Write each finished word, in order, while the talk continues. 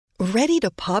Ready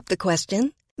to pop the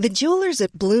question? The jewelers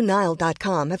at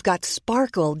BlueNile.com have got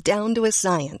sparkle down to a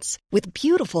science with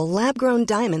beautiful lab-grown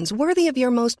diamonds worthy of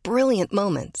your most brilliant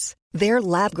moments. Their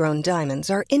lab-grown diamonds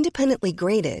are independently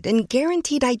graded and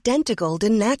guaranteed identical to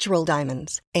natural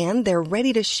diamonds, and they're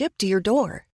ready to ship to your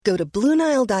door. Go to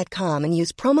BlueNile.com and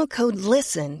use promo code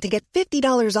LISTEN to get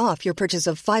 $50 off your purchase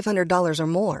of $500 or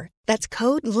more. That's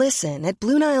code LISTEN at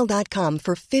BlueNile.com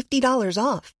for $50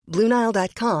 off.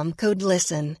 BlueNile.com, code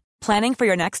LISTEN. Planning for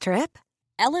your next trip?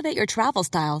 Elevate your travel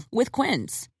style with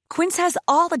Quince. Quince has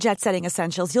all the jet-setting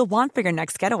essentials you'll want for your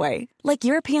next getaway, like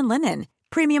European linen,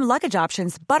 premium luggage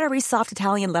options, buttery soft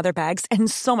Italian leather bags,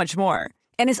 and so much more.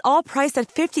 And is all priced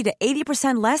at 50 to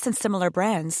 80% less than similar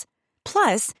brands.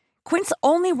 Plus, Quince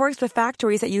only works with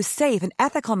factories that use safe and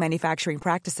ethical manufacturing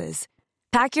practices.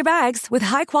 Pack your bags with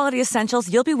high-quality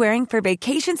essentials you'll be wearing for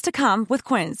vacations to come with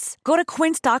Quince. Go to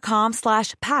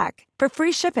quince.com/pack for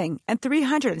free shipping and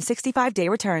 365-day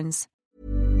returns.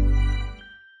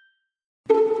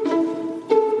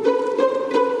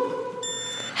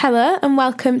 Hello and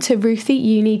welcome to Ruthie,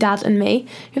 Uni, Dad and Me.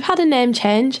 We've had a name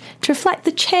change to reflect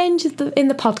the change in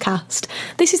the podcast.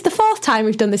 This is the fourth time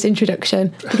we've done this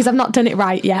introduction because I've not done it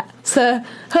right yet. So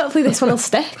hopefully this one will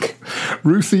stick.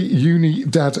 Ruthie, Uni,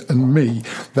 Dad and Me.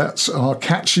 That's our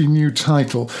catchy new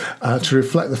title to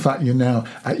reflect the fact you're now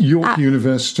at York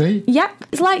University. Yep.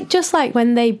 It's just like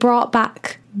when they brought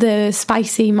back the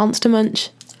spicy Monster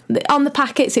Munch. On the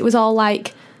packets it was all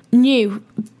like new.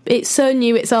 It's so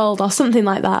new it's old or something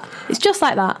like that. It's just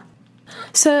like that.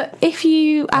 So if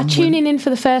you are tuning in for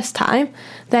the first time,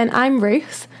 then I'm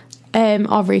Ruth,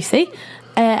 or Ruthie,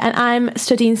 and I'm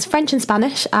studying French and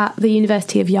Spanish at the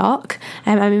University of York.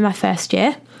 I'm in my first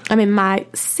year. I'm in my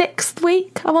 6th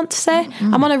week, I want to say.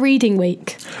 I'm on a reading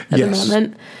week at the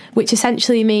moment, which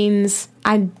essentially means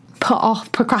I'm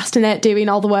procrastinate doing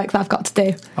all the work that I've got to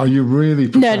do. Are you really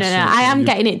procrastinating? No. I am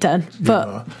getting it done,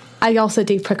 but I also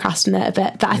do procrastinate a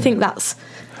bit, but I think that's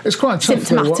it's quite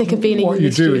symptomatic of being a uni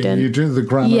student. You do the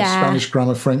grammar, Spanish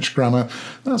grammar, French grammar.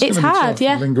 It's hard,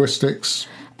 tough. Linguistics.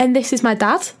 And this is my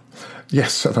dad.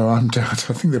 Yes, although I'm dad.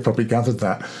 I think they probably gathered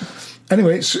that.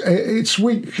 Anyway, it's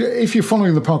week, if you're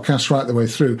following the podcast right the way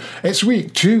through, it's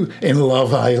week 2 in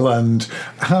Love Island.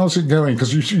 How's it going?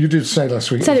 Because you did say last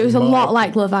week. I said it was a lot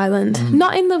like Love Island.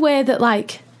 Not in the way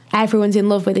that everyone's in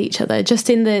love with each other, just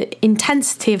in the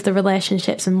intensity of the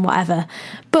relationships and whatever.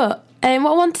 But what I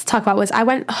wanted to talk about was I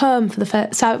went home for the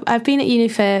first... So I've been at uni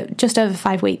for just over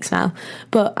 5 weeks now,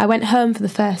 but I went home for the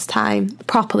first time,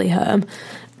 properly home,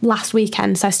 last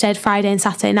weekend. So I stayed Friday and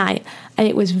Saturday night, and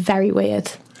it was very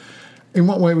weird. In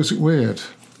what way was it weird?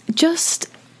 It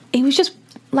was just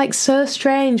so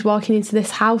strange walking into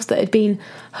this house that had been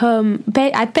home.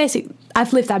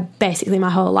 I've lived there basically my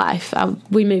whole life.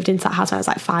 We moved into that house when I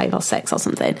was 5 or 6 or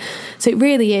something. So it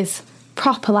really is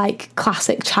proper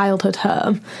classic childhood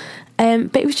home.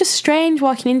 But it was just strange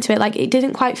walking into it. It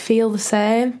didn't quite feel the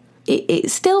same.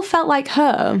 It still felt like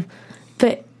home,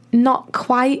 but not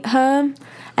quite home.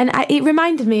 And it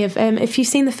reminded me of, if you've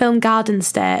seen the film Garden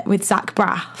State with Zach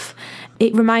Braff,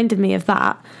 it reminded me of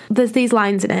that. There's these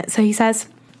lines in it. So he says,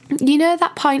 you know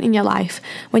that point in your life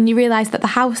when you realise that the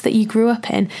house that you grew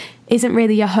up in isn't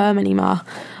really your home anymore.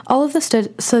 All of a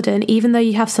sudden, even though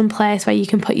you have some place where you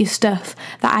can put your stuff,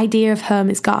 that idea of home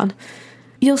is gone.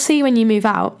 You'll see when you move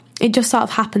out, it just sort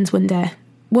of happens one day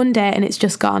and it's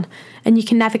just gone, and you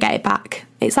can never get it back.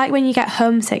 It's like when you get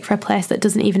homesick for a place that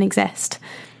doesn't even exist.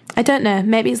 I don't know,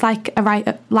 maybe it's like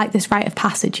this rite of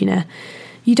passage, you know.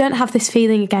 You don't have this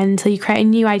feeling again until you create a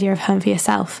new idea of home for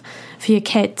yourself, for your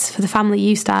kids, for the family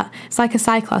you start. It's like a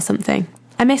cycle or something.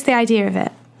 I miss the idea of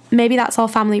it. Maybe that's all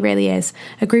family really is,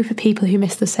 a group of people who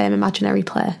miss the same imaginary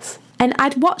place. And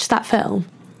I'd watched that film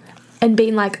and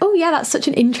been like, oh yeah, that's such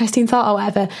an interesting thought or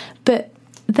whatever. But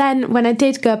then when I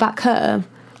did go back home,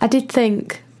 I did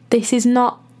think, it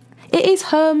is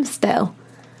home still.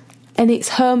 And it's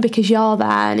home because you're there,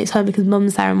 and it's home because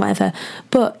mum's there and whatever.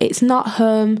 But it's not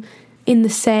home in the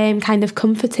same kind of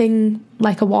comforting,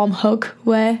 a warm hug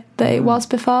way that it was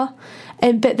before.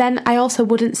 But then I also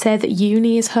wouldn't say that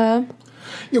uni is home.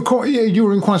 You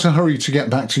were in quite a hurry to get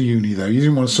back to uni, though. You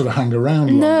didn't want to sort of hang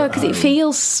around. No, because it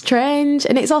feels strange.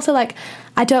 And it's also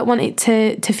I don't want it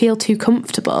to feel too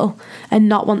comfortable and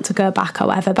not want to go back or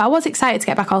whatever. But I was excited to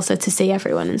get back also to see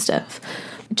everyone and stuff.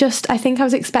 I think I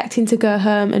was expecting to go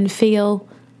home and feel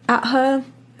at home,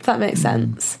 if that makes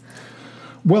sense.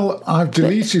 Well, I've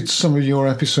deleted some of your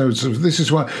episodes. This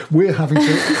is why we're having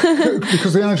to...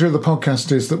 because the idea of the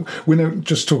podcast is that we don't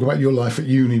just talk about your life at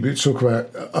uni, but talk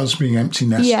about us being empty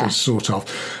nesters, sort of.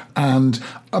 And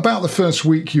about the first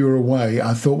week you were away,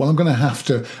 I thought, well, I'm going to have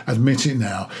to admit it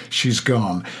now. She's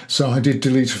gone. So I did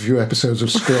delete a few episodes of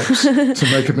Scrubs to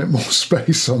make a bit more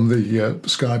space on the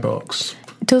Skybox.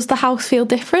 Does the house feel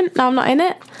different now I'm not in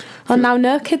it? Or now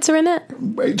no kids are in it?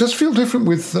 It does feel different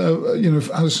with, as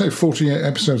I say, 48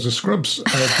 episodes of Scrubs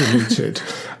deleted.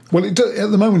 Well, at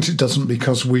the moment it doesn't,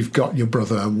 because we've got your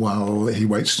brother while he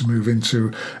waits to move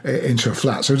into a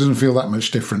flat, so it doesn't feel that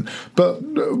much different. But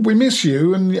we miss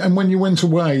you, and when you went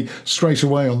away straight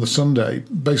away on the Sunday,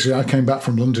 basically I came back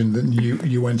from London, then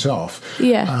you went off.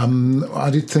 Yeah. I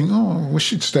did think, I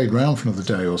wish you'd stayed around for another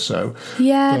day or so.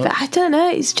 Yeah, but I don't know,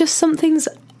 it's just something's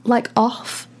like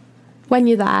off when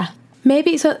you're there.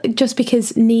 Maybe it's just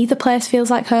because neither place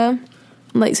feels like home.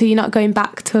 Like, so you're not going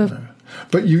back to... No.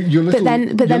 But your little,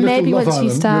 but then maybe once you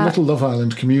start... Your little Love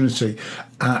Island community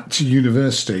at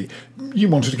university, you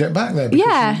wanted to get back there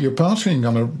because you're partying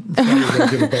on a fairly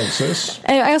regular basis.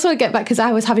 I also want to get back because I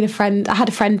had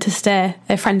a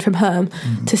friend from home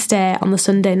to stay on the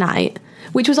Sunday night,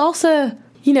 which was also...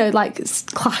 like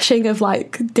clashing of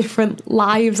like different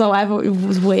lives or whatever. It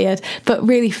was weird, but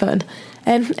really fun.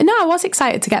 No, I was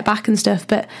excited to get back and stuff,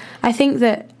 but I think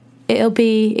that it'll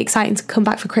be exciting to come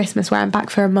back for Christmas where I'm back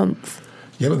for a month.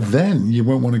 Yeah, but then you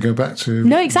won't want to go back to...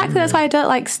 No, exactly. That's why I don't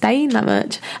like staying that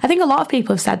much. I think a lot of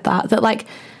people have said that like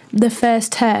the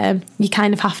first term, you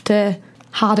kind of have to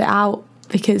hard it out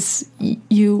because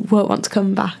you won't want to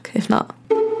come back if not.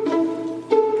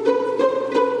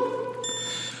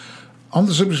 On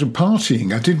the subject of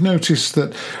partying, I did notice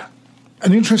that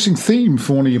an interesting theme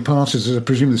for one of your parties, I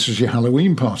presume this was your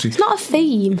Halloween party. It's not a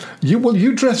theme. You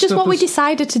dressed it's just up what we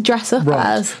decided to dress up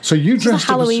as. So you dressed up as a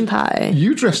Halloween party.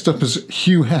 You dressed up as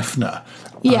Hugh Hefner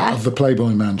of the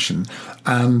Playboy Mansion,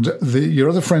 and your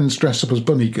other friends dressed up as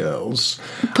bunny girls.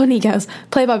 Bunny girls,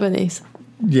 Playboy bunnies.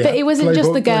 Yeah, but it wasn't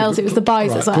just the girls; it was the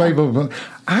boys as well. Playboy.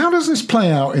 How does this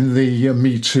play out in the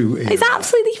Me Too era? It's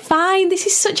absolutely fine. This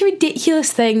is such a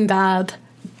ridiculous thing, Dad.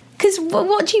 Because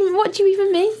what do you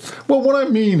even mean? Well, what I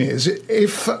mean is,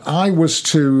 if I was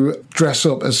to dress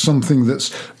up as something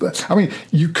that's... I mean,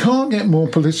 you can't get more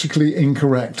politically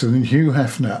incorrect than Hugh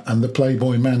Hefner and the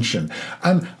Playboy Mansion.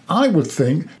 And I would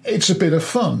think it's a bit of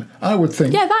fun. I would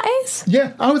think... Yeah, that is.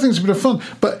 Yeah, I would think it's a bit of fun.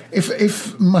 But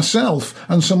if myself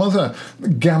and some other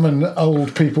gammon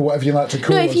old people, whatever you like to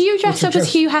call No, if you dressed up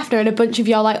as Hugh Hefner and a bunch of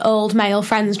your like old male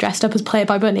friends dressed up as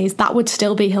Playboy bunnies, that would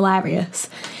still be hilarious.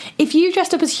 If you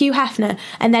dressed up as Hugh Hefner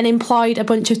and then employed a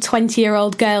bunch of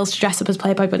 20-year-old girls to dress up as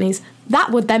Playboy bunnies,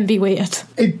 that would then be weird.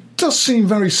 It does seem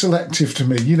very selective to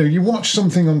me. You watch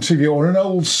something on TV or an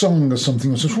old song or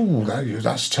something and say, oh,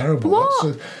 that's terrible.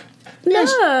 What?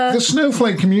 Yes, no. The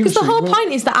snowflake community. Because the whole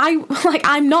point is that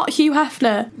I'm not Hugh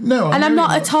Hefner. No, and I'm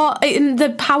not at all. In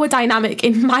the power dynamic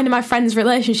in mine and my friend's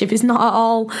relationship is not at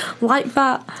all like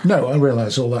that. No, I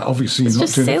realise all that. Obviously, you're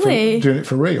not doing it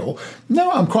for real.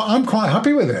 No, I'm quite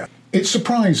happy with it. It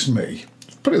surprised me.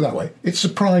 Put it that way. It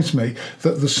surprised me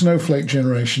that the snowflake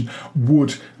generation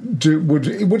would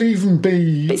even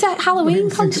be. It's a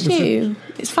Halloween costume.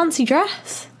 It's fancy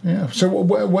dress. Yeah. So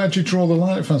where do you draw the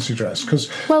line at fancy dress?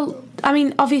 Well, I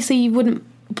mean, obviously you wouldn't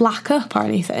black up or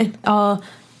anything, or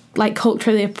like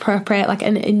culturally appropriate, like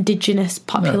an indigenous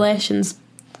population's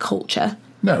culture.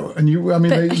 No, and you. I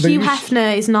mean, but Hugh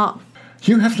Hefner is not.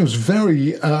 Hugh Hefner was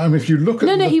very. If you look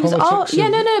at he was all. Yeah,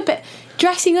 no, but.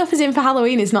 Dressing up as him for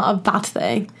Halloween is not a bad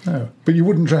thing. No, but you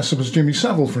wouldn't dress up as Jimmy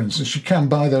Savile, for instance. You can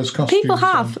buy those costumes. People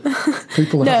have.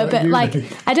 People have. No,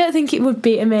 but I don't think it would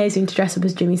be amazing to dress up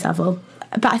as Jimmy Savile.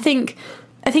 But I think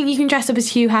you can dress up as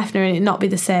Hugh Hefner and it not be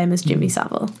the same as Jimmy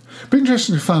Savile. Be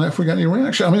interesting to find out if we get any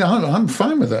reaction. I mean, I'm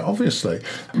fine with it, obviously.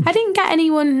 I didn't get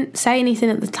anyone say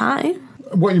anything at the time.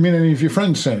 What, you mean any of your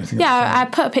friends say anything? Yeah, I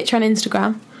put a picture on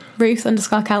Instagram.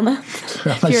 Ruth_Kellner.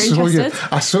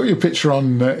 I saw your picture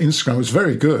on Instagram. It was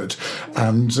very good,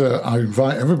 and I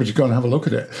invite everybody to go and have a look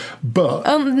at it. But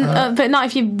but not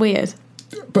if you're weird.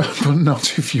 But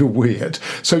not if you're weird.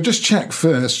 So just check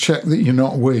first. Check that you're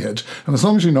not weird. And as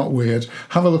long as you're not weird,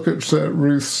 have a look at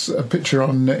Ruth's picture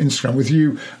on Instagram with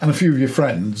you and a few of your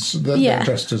friends that they're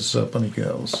dressed as bunny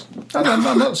girls. And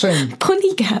I'm not saying...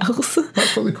 Bunny girls?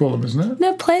 That's what they call them, isn't it?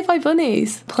 No, Playboy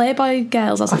bunnies. Playboy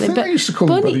girls or something. I think they used to call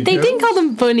them bunny girls. They didn't call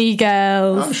them bunny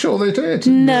girls. I'm sure they did.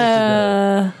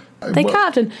 No. They can't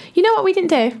have done. You know what we didn't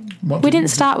do? We didn't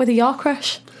start with a Your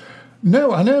Crush.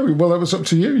 No, I know. Well, it was up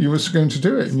to you. You were going to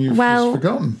do it and you've just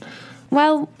forgotten.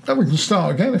 Well... we can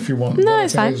start again if you want. No,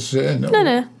 it's fine.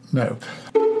 No.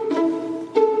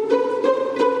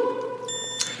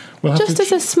 Just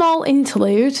as a small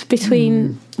interlude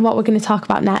between what we're going to talk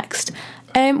about next,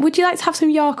 would you like to have some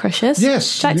York Rushers?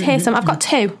 Yes. Would you like to hear some? I've got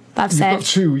two that I've saved. You've got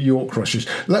 2 York Rushes.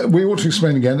 We ought to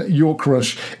explain again. York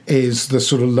Rush is the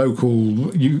sort of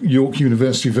local York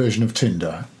University version of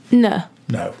Tinder. No.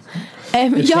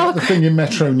 It's like the thing in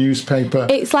Metro newspaper.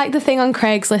 It's like the thing on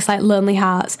Craigslist, like Lonely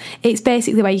Hearts. It's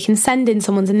basically where you can send in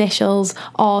someone's initials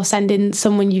or send in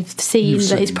someone you've seen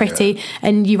that is pretty,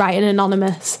 and you write an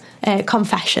anonymous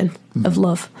confession of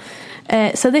love.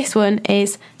 So this one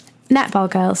is netball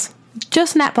girls.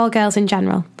 Just netball girls in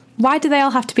general. Why do they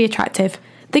all have to be attractive?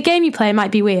 The game you play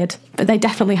might be weird, but they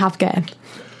definitely have game.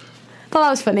 Thought that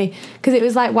was funny, because it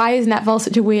was like, why is netball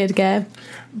such a weird game?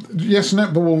 Yes,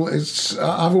 netball is...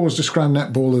 I've always described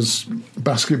netball as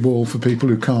basketball for people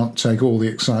who can't take all the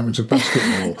excitement of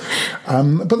basketball.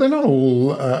 But they're not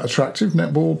all attractive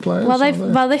netball players,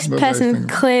 Well, this person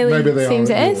clearly seems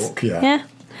it is. York, yeah.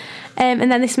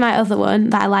 And then this is my other one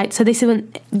that I liked. So this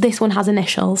one has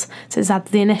initials. So it's had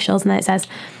the initials, and then it says,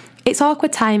 "It's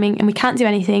awkward timing and we can't do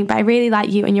anything, but I really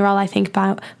like you and you're all I think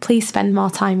about. Please spend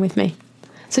more time with me."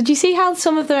 So do you see how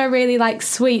some of them are really like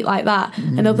sweet like that,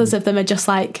 and others of them are just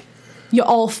like, you're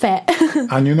all fit.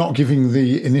 And you're not giving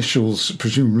the initials,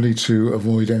 presumably to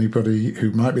avoid anybody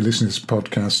who might be listening to this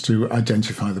podcast to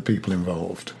identify the people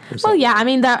involved. Well, yeah, I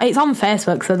mean, it's on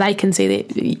Facebook, so they can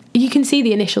see you can see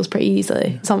the initials pretty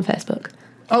easily. It's on Facebook.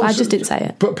 Oh, I just didn't say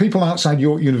it. But people outside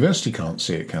York University can't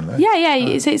see it, can they? Yeah,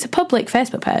 it's a public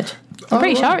Facebook page. I'm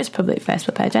pretty sure it's a public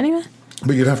Facebook page anyway.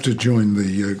 But you'd have to join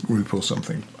the group or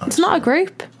something. It's not a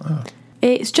group. Oh.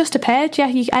 It's just a page,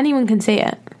 yeah. Anyone can see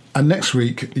it. And next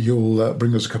week, you'll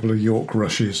bring us a couple of York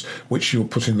Rushes, which you'll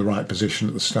put in the right position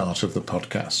at the start of the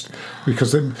podcast.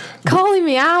 Because then... Calling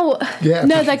me out. Yeah.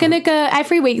 No, they're going to go...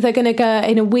 Every week, they're going to go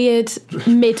in a weird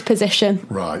mid-position.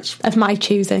 Right. Of my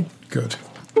choosing. Good.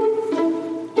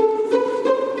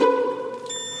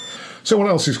 So what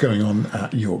else is going on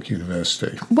at York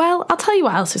University? Well, I'll tell you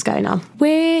what else is going on.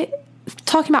 We're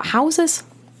talking about houses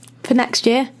for next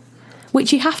year,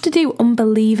 which you have to do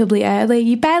unbelievably early.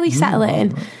 You barely settle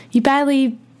in, you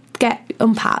barely get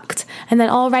unpacked, and then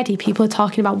already people are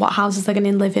talking about what houses they're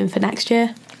going to live in for next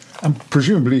year. And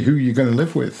presumably who you're going to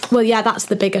live with. Well, yeah, that's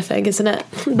the bigger thing, isn't it?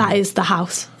 That is the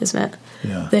house, isn't it?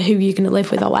 Yeah. The who you're going to live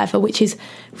with or whatever, which is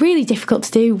really difficult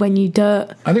to do when you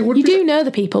don't... And it would you do know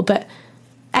the people, but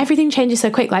everything changes so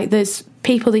quick. Like, there's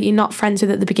people that you're not friends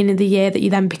with at the beginning of the year that you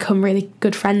then become really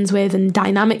good friends with, and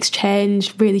dynamics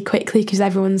change really quickly because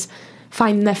everyone's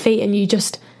finding their feet, and you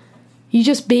just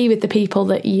be with the people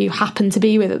that you happen to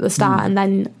be with at the start, and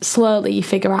then slowly you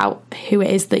figure out who it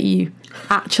is that you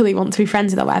actually want to be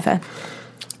friends with or whatever.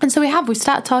 And so we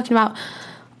started talking about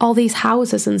all these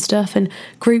houses and stuff and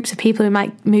groups of people who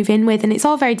might move in with, and it's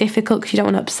all very difficult because you don't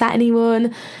want to upset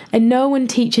anyone, and no one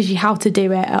teaches you how to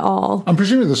do it at all. And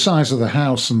presumably the size of the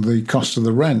house and the cost of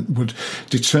the rent would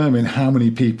determine how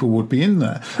many people would be in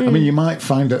there. I mean, you might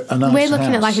find a nice We're looking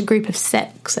house. at like a group of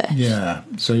 6. Yeah,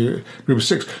 so you're a group of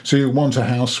 6. So you want a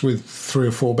house with 3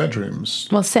 or 4 bedrooms?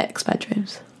 Well, 6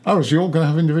 bedrooms. Oh, so you're all going to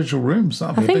have individual rooms?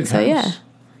 That'd be a big house. I think so, yeah.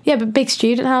 Yeah, but big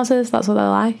student houses, that's what they're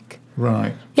like.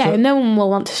 Right. Yeah, so, no one will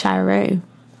want to share a room.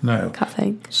 No. I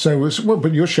think. So,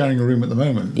 but you're sharing a room at the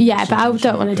moment. Yeah, but I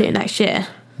don't want to do it next year.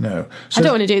 No. So, I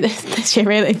don't want to do this year,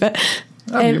 really, but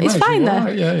it's fine, though.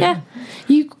 Right, yeah.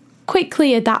 You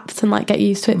quickly adapt and, like, get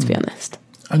used to it, to be honest.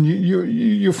 And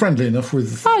you're friendly enough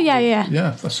with... Oh, yeah.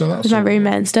 Yeah, so that's... With my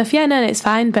roommate and stuff. Yeah, no, it's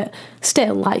fine, but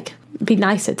still, like, it'd be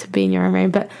nicer to be in your own room.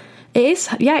 But it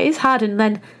is hard, and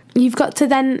then... You've got to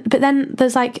but then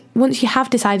there's like, once you have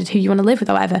decided who you want to live with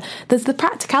or whatever, there's the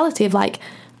practicality of like,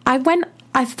 I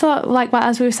thought like, well,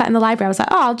 as we were sat in the library, I was like,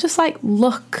 oh, I'll just like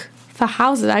look for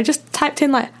houses. I just typed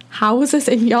in like houses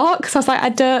in York. So I was like, I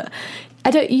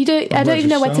don't even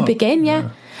know where to begin.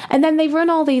 Yeah. And then they run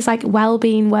all these like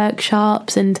wellbeing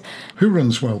workshops, and who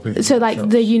runs wellbeing? So like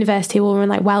the university will run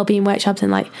like wellbeing workshops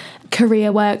and like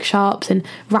career workshops and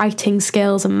writing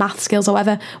skills and math skills or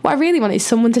whatever. What I really want is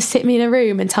someone to sit me in a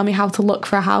room and tell me how to look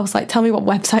for a house, like tell me what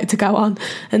website to go on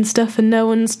and stuff, and no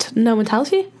one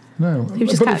tells you. No, you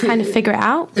just kind of figure it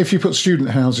out. If you put student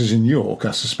houses in York,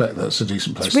 I suspect that's a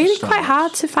decent place. It's really quite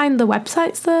hard to find the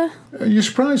websites there. You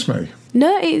surprised me.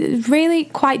 No, it's really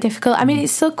quite difficult. I mean,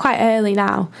 it's still quite early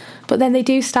now, but then they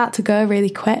do start to go really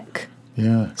quick.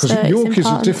 Yeah, because York is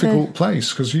a difficult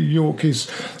place, because York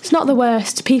is... It's not the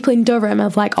worst. People in Durham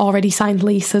have like already signed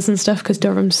leases and stuff because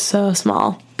Durham's so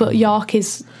small. but York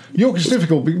is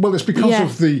difficult. Well, it's because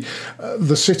of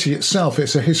the city itself.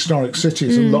 It's a historic city.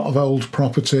 It's a lot of old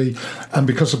property, and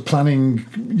because of planning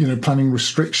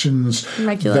restrictions,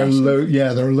 regulations.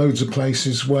 There are loads of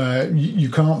places where you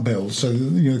can't build. So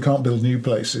you can't build new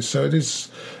places. So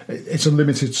it's a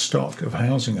limited stock of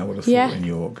housing, I would have thought, in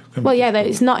York. Well,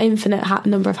 it's not infinite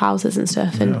number of houses and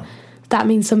stuff, and that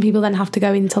means some people then have to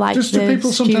go into like the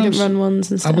student-run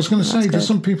ones and stuff. I was going to say, do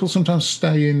some people sometimes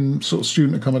stay in sort of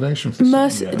student accommodation?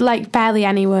 Like barely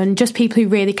anyone. Just people who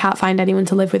really can't find anyone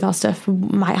to live with or stuff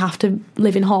might have to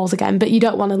live in halls again, but you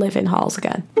don't want to live in halls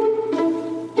again.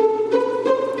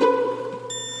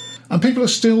 And people are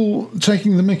still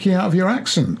taking the mickey out of your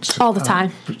accent. All the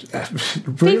time.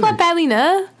 Really? People I barely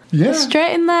know. Yeah.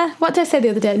 Straight in there. What did I say the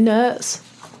other day? Nerds.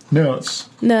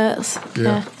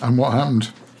 Yeah. And what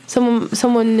happened?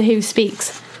 Someone who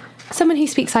speaks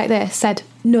like this said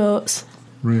notes.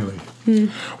 Really?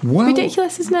 Well,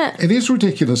 ridiculous, isn't it? It is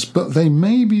ridiculous, but they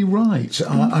may be right.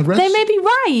 They may be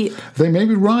right. They may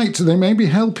be right. They may be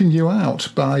helping you out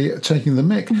by taking the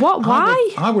mick. What?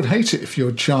 Why? I would hate it if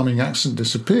your charming accent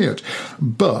disappeared.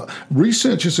 But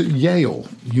researchers at Yale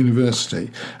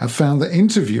University have found that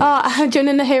interviewers... Oh, do you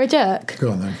want to hear a joke?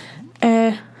 Go on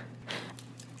then.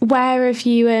 Where have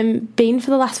you been for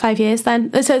the last 5 years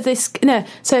then? Right.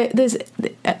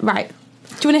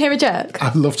 Do you want to hear a joke?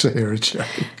 I'd love to hear a joke.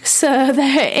 So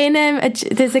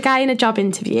there's a guy in a job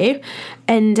interview,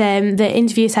 and the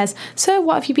interviewer says, "So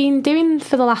what have you been doing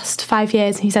for the last 5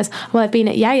 years?" And he says, "Well, I've been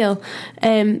at Yale."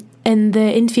 And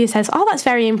the interviewer says, "Oh, that's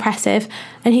very impressive."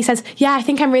 And he says, "Yeah, I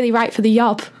think I'm really right for the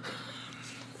job."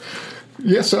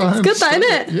 Yes, it's good, that,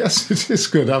 isn't it? Yes, it is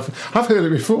good. I've heard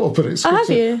it before, but it's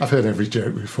good. I've heard every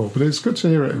joke before, but it's good to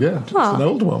hear it again. It's an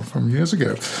old one from years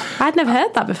ago. I'd never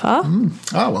heard that before.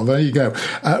 Well, there you go.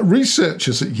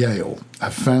 Researchers at Yale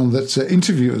have found that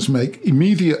interviewers make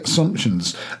immediate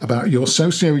assumptions about your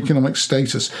socioeconomic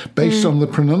status based on the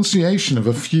pronunciation of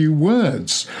a few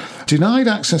words. Denied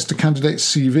access to candidates'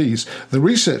 CVs, the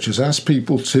researchers asked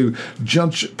people to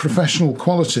judge professional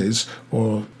qualities,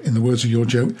 or in the words of your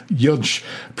joke, judge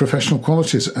professional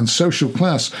qualities and social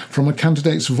class from a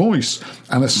candidate's voice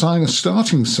and assign a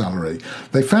starting salary.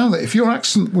 They found that if your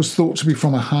accent was thought to be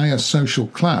from a higher social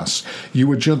class, you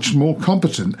were judged more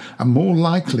competent and more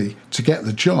likely to get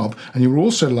the job, and you were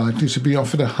also likely to be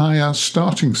offered a higher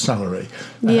starting salary.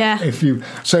 Yeah.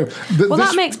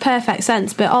 That makes perfect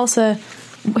sense, but also,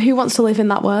 who wants to live in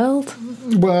that world?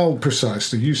 Well,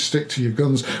 precisely. You stick to your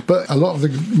guns. But a lot of the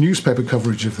newspaper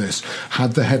coverage of this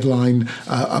had the headline,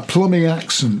 "A plumbing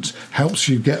accent helps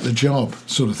you get the job,"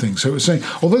 sort of thing. So it was saying,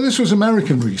 although this was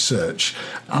American research,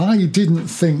 I didn't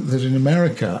think that in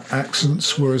America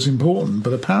accents were as important.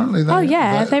 But apparently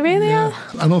they really are.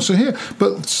 And also here.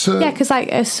 But because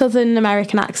like a Southern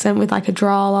American accent with like a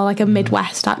drawl or like a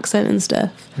Midwest accent and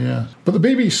stuff. Yeah. But the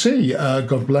BBC,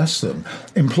 God bless them,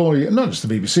 employ, not just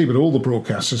the BBC, but all the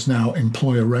broadcasters now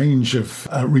employ a range of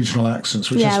regional accents,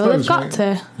 which I suppose... they've got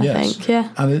to, I think, yeah.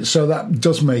 And so that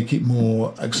does make it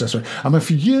more accessible. I mean,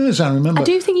 for years I remember... I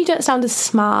do think you don't sound as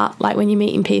smart, like, when you're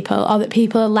meeting people, or that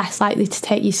people are less likely to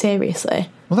take you seriously.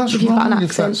 Well, that's if you've got an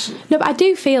accent. No, but I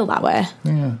do feel that way.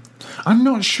 Yeah. I'm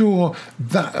not sure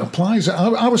that applies.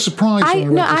 I was surprised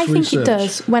when I read this research. Think it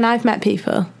does when I've met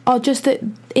people. Or just that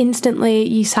instantly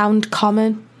you sound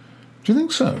common. Do you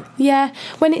think so? Yeah.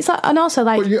 When it's like, and also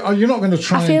like... But you're not going to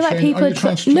try I feel like people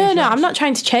No, I'm not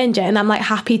trying to change it, and I'm like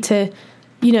happy to...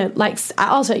 like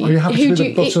also... Are you happy to be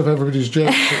the butt of everybody's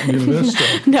jokes at university?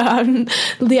 No, I'm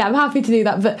happy to do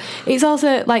that. But it's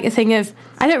also like a thing of,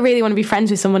 I don't really want to be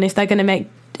friends with someone if they're going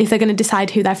to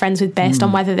decide who they're friends with based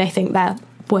on whether they think they're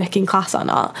working class or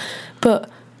not. But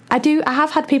I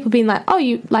have had people being like, oh,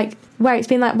 you like... where it's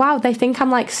been like, wow, they think I'm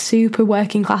like super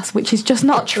working class, which is just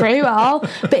not true at all.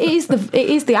 But it is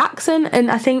the accent,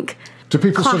 and I think... Do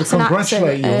people sort of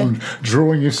congratulate you on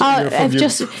drawing yourself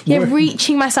from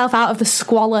reaching myself out of the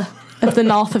squalor of the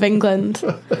north of England.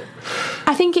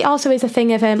 I think it also is a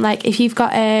thing of like, if you've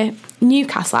got a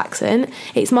Newcastle accent,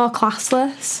 it's more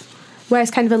classless. Whereas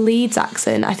kind of a Leeds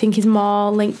accent, I think, is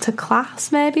more linked to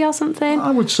class, maybe, or something.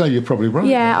 I would say you're probably right.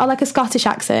 Yeah, or like a Scottish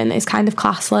accent is kind of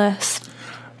classless.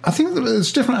 I think that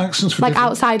there's different accents for like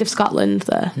outside of Scotland,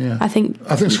 though. Yeah. I think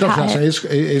Scottish accent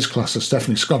is classless,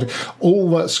 definitely. Scottish,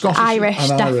 all Scottish, Irish,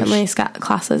 and definitely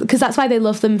classless, because that's why they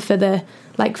love them for the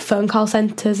like phone call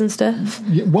centres and stuff.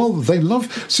 Yeah, well, they love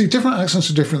different accents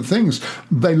are different things.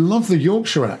 They love the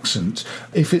Yorkshire accent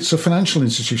if it's a financial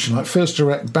institution like First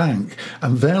Direct Bank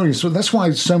and various. Well, that's why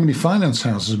so many finance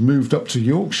houses have moved up to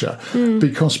Yorkshire,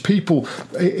 because people,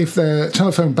 if they're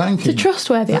telephone banking, it's a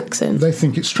trustworthy accent. They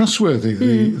think it's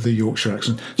trustworthy. the Yorkshire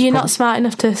accent. You're not smart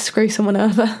enough to screw someone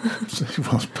over.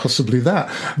 Well, possibly that.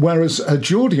 Whereas a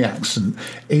Geordie accent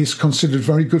is considered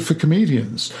very good for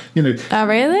comedians. Oh,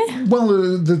 really?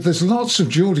 Well, there's lots of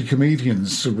Geordie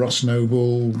comedians: Ross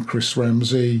Noble, Chris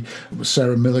Ramsey,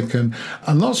 Sarah Millican,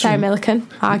 and lots. Sarah Millican,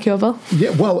 arguable. Yeah,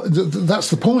 well, that's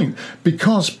the point.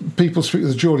 Because people speak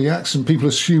with a Geordie accent, people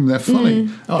assume they're funny.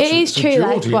 It is true,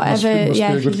 Geordie, like whatever. Must be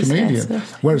a good comedian.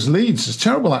 Whereas Whereas Leeds is a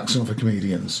terrible accent for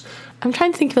comedians. I'm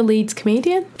trying to think of a Leeds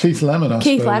comedian. Keith Lemon, I suppose.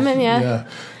 Keith Lemon, yeah.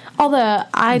 Although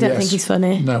I don't think he's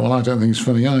funny. No, well, I don't think he's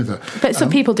funny either. But some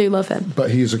people do love him.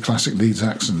 But he is a classic Leeds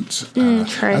accent.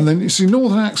 True. And then, you see,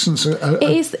 Northern accents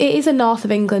It is a North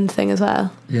of England thing as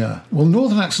well. Yeah. Well,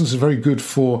 Northern accents are very good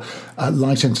for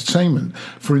light entertainment.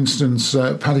 For instance,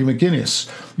 Paddy McGuinness.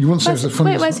 You wouldn't say it was the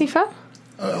funniest... Wait, where's he from?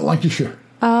 Lancashire.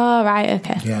 Oh, right,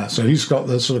 okay. Yeah, so he's got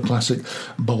the sort of classic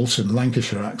Bolton,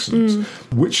 Lancashire accent,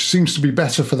 which seems to be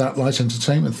better for that light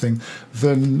entertainment thing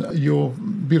than your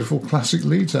beautiful classic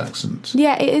Leeds accent.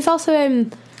 Yeah, it is also...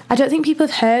 I don't think people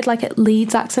have heard like a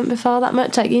Leeds accent before that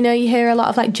much. Like, you hear a lot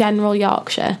of like general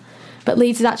Yorkshire, but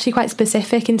Leeds is actually quite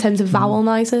specific in terms of vowel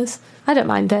noises. I don't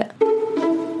mind it.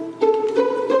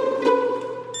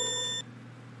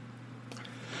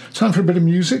 Time for a bit of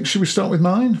music. Should we start with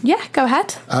mine? Yeah, go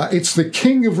ahead. It's the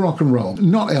king of rock and roll,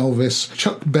 not Elvis,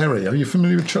 Chuck Berry. Are you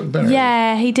familiar with Chuck Berry?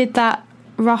 Yeah, he did that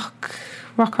rock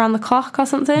around the clock or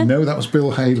something. No, that was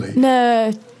Bill Haley.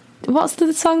 No. What's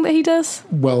the song that he does?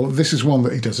 Well, this is one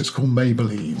that he does. It's called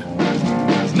Maybelline.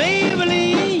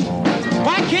 Maybelline,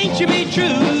 why can't you be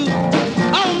true?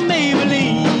 Oh,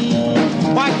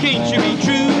 Maybelline, why can't you be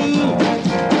true?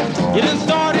 You done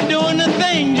started doing the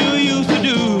things you used to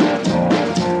do.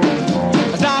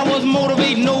 As I was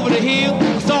motivating over the hill,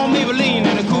 I saw Maybelline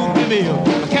in a coupe de ville.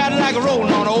 A Cadillac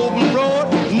rolling on an open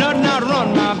road, nothing out to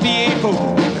run my V8 4. A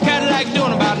Cadillac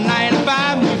doing about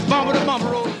 95, moves bumper to bumper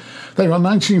road. They were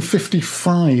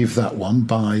 1955, that one,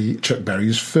 by Chuck Berry,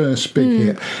 his first big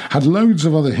hit. Had loads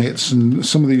of other hits, and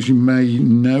some of these you may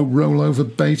know. Roll Over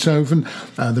Beethoven.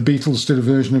 The Beatles did a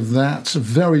version of that.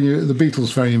 The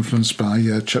Beatles very influenced by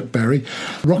Chuck Berry.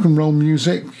 Rock and Roll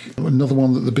Music, another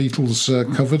one that the Beatles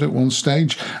covered at one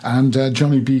stage. And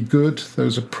Johnny B. Good.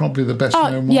 Those are probably the best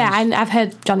known ones. Yeah, and I've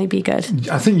heard Johnny B. Good.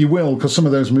 I think you will, because some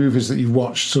of those movies that you've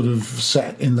watched sort of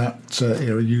set in that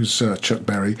era use Chuck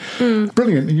Berry.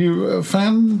 Brilliant. Are you a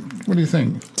fan? What do you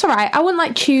think? It's all right. I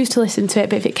wouldn't choose to listen to it,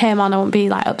 but if it came on, I wouldn't be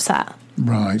upset.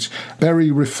 Right.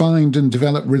 Berry refined and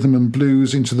developed rhythm and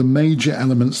blues into the major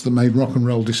elements that made rock and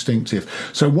roll distinctive.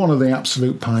 So one of the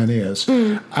absolute pioneers.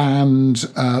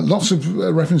 And lots of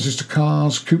references to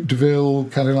cars, Coupe de Ville,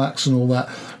 Cadillacs and all that,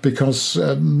 because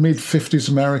mid-50s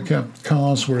America,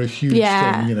 cars were a huge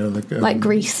thing. Like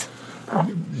Grease.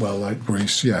 Well, like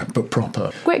Grease, yeah, but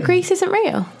proper. Wait, Grease isn't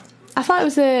real? I thought it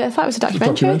was a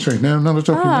documentary. No, not a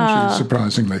documentary,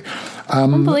 surprisingly.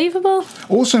 Unbelievable.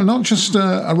 Also, not just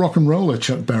a rock and roller,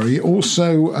 Chuck Berry,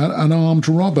 also an armed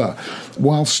robber.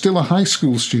 While still a high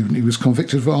school student, he was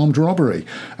convicted of armed robbery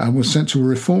and was sent to a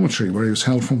reformatory where he was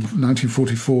held from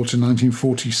 1944 to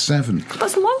 1947.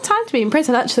 That's a long time to be in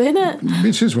prison, actually, isn't it?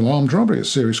 It is. Well, armed robbery is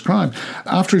a serious crime.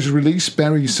 After his release,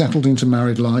 Berry settled into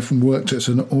married life and worked at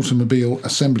an automobile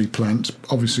assembly plant.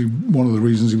 Obviously, one of the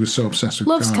reasons he was so obsessed with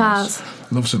Loves cars.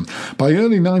 Loves them. By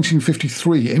early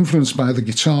 1953, influenced by the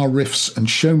guitar riffs and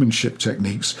showmanship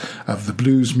techniques of the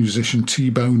blues musician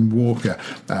T-Bone Walker,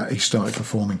 he started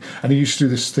performing. And he used to do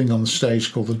this thing on the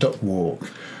stage called the duck walk,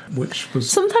 which was...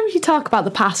 Sometimes you talk about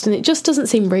the past and it just doesn't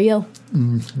seem real.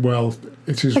 Well,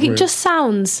 it is real. It just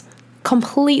sounds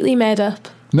completely made up.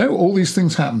 No, all these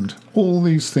things happened.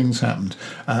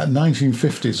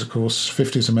 1950s, of course,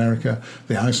 50s America,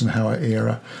 the Eisenhower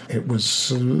era. It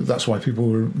was that's why people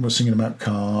were singing about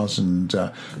cars and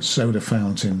soda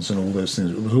fountains and all those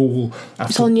things. It was all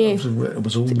new. It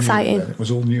was all exciting. New. It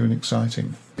was all new and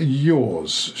exciting.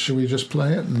 Yours? Shall we just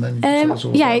play it and then you can tell us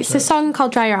all about it's a song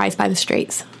called "Dry Your Eyes" by The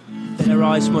Streets. Her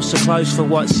eyes must have closed for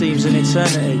what seems an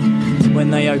eternity. When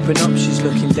they open up, she's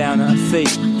looking down at her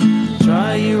feet.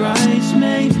 Dry your eyes,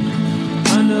 mate.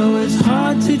 I know it's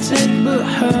hard to take, but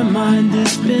her mind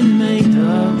has been made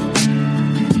up.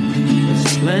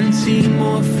 There's plenty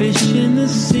more fish in the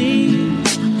sea.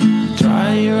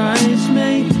 Dry your eyes,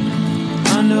 mate.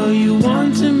 I know you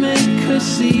want to make her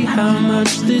see how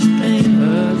much this pain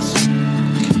hurts,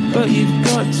 but you've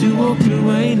got to walk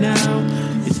away now.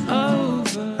 It's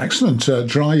over. Excellent.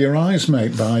 Dry Your Eyes,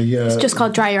 mate, by... It's just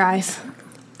called "Dry Your Eyes."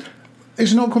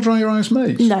 Is it not called Dry Your Eyes,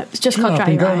 Mate? No, it's just called Dry Your Eyes. I've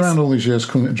been going around all these years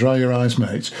calling it Dry Your Eyes,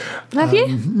 Mate. Have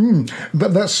you?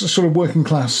 But that's sort of working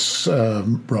class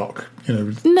rock, you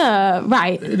know. No,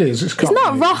 right. It is. It's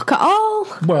not rock at all.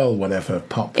 Well, whatever,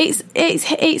 pop. It's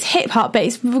hip hop, but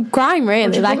it's grime,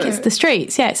 really. Like, it's the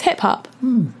streets. Yeah, it's hip hop.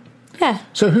 Yeah.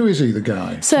 So who is he, the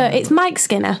guy? So it's Mike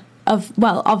Skinner of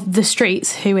the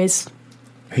streets, who is...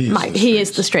 He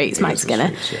is the streets, Mike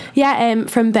Skinner. Yeah,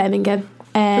 from Birmingham.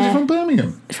 Is he from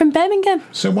Birmingham? From Birmingham.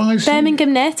 So why is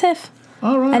Birmingham native.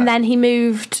 All right. And then he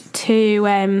moved to...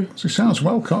 so he sounds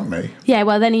well Cockney. Yeah,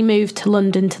 well, then he moved to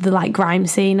London to the, like, grime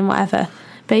scene and whatever.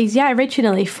 But he's,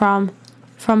 originally from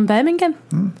Birmingham.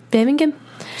 Birmingham.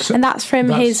 So and that's from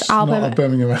his album... Not a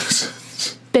Birmingham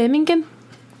accent. Birmingham.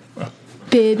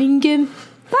 Birmingham.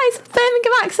 That is a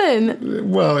Birmingham accent.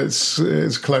 Well,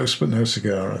 it's close, but no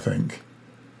cigar, I think.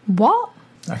 What?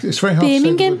 It's very hard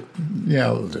Birmingham? to say.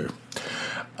 Yeah, it'll do.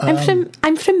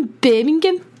 I'm from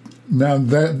Birmingham. No,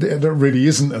 there really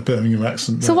isn't a Birmingham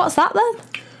accent. So what's that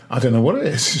then? I don't know what it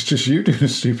is. It's just you doing a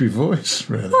stupid voice,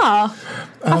 really. Oh,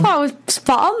 I thought it was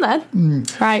spot on then.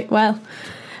 Right, well.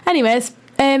 Anyways,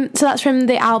 so that's from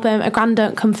the album A Grand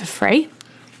Don't Come For Free.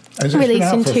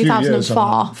 Released in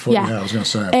 2004. Yeah, I was going to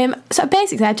say. So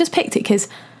basically, I just picked it because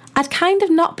I'd kind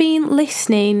of not been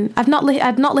listening. I'd not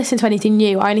listened to anything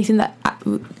new or anything that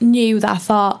new that I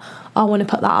thought, I want to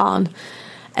put that on.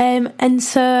 And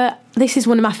so this is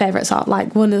one of my favourite songs,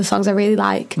 like one of the songs I really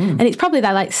like, and it's probably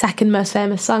their like second most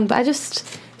famous song. But it's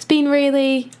been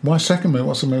really. Why second?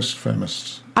 What's the most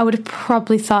famous? I would have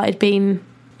probably thought it'd been.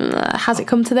 Has It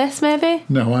Come to This? Maybe.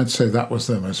 No, I'd say that was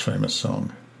their most famous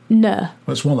song. No.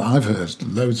 Well, it's one that I've heard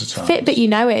loads of times. Fit But You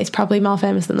Know It is probably more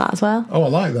famous than that as well. Oh, I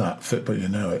like that, Fit But You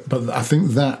Know It. But I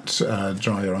think that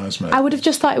Dry Your Eyes, Mate. I would have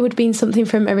just thought it would have been something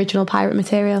from Original Pirate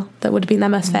Material that would have been their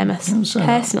most famous,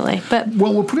 personally. But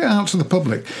well, we'll put it out to the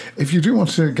public. If you do want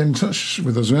to get in touch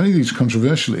with us on any of these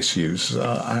controversial issues,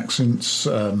 accents,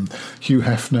 Hugh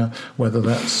Hefner, whether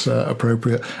that's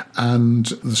appropriate, and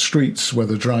the streets,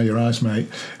 whether Dry Your Eyes, Mate.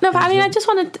 No, but I mean, I just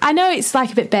want to... I know it's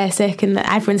like a bit basic and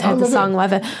everyone's heard the song,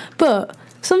 whatever, but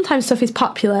sometimes stuff is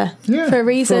popular for a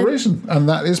reason. For a reason. And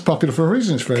that is popular for a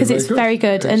reason. It's very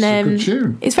good. It's a good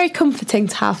tune. It's very comforting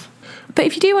to have. But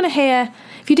if you do want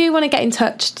to get in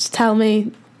touch to tell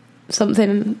me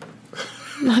something,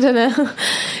 I don't know.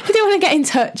 If you do want to get in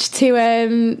touch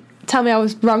to tell me I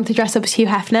was wrong to dress up as Hugh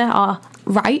Hefner or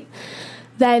right,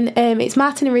 then it's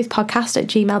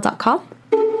martinandruthpodcast@gmail.com.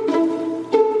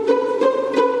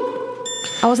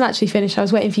 I wasn't actually finished. I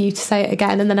was waiting for you to say it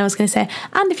again, and then I was going to say,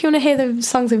 and if you want to hear the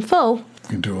songs in full... You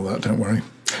can do all that, don't worry.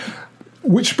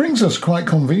 Which brings us quite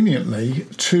conveniently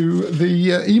to the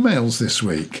emails this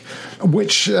week,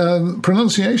 which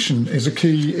pronunciation is a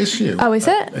key issue. Oh, is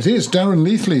it? It is. Darren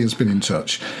Leithley has been in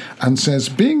touch and says,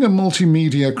 being a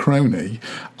multimedia crony,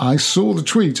 I saw the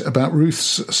tweet about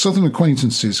Ruth's southern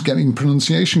acquaintances getting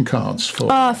pronunciation cards for...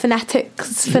 Oh, phonetic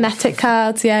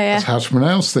cards, yeah. That's how to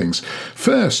pronounce things.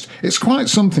 First, it's quite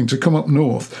something to come up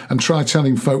north and try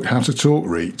telling folk how to talk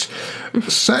reet.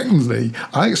 Secondly,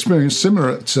 I experienced similar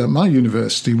at my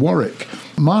university, Warwick.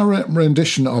 My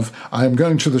rendition of I am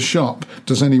going to the shop,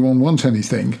 does anyone want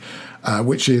anything?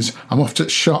 Which is, I'm off to the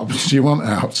shop, do you want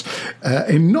out?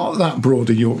 In not that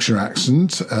broader Yorkshire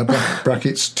accent,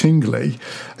 brackets tingly,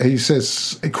 he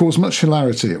says, it caused much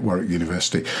hilarity at Warwick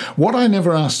University. What I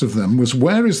never asked of them was,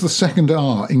 where is the second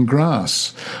R in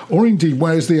grass? Or indeed,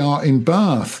 where is the R in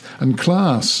bath and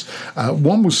class?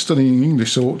 One was studying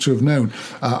English, so ought to have known.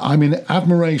 I'm in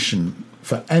admiration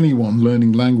for anyone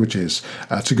learning languages.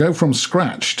 To go from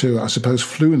scratch to, I suppose,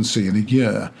 fluency in a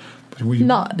year... I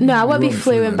won't be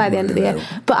fluent by the end of the year,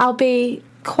 but I'll be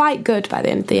quite good by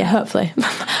the end of the year, hopefully.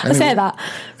 I say that,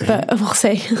 but we'll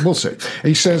see. We'll see.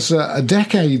 He says,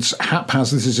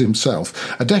 this is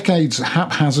himself, a decade's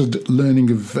haphazard learning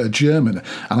of German,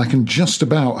 and I can just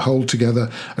about hold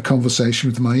together a conversation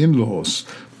with my in-laws,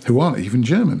 who aren't even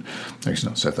German. No, he's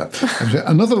not said that.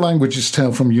 Another languages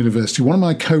tale from university. One of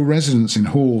my co-residents in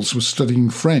halls was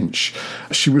studying French.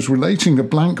 She was relating a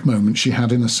blank moment she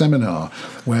had in a seminar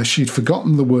where she'd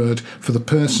forgotten the word for the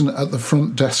person at the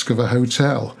front desk of a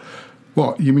hotel.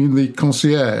 What, you mean the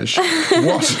concierge?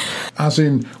 What? As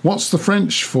in, what's the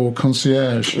French for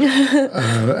concierge?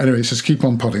 Anyway, it says, keep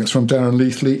on podding. It's from Darren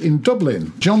Leithley in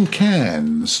Dublin. John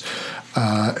Cairns.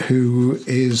 who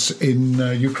is in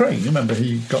Ukraine. You remember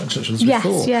he got in touch with us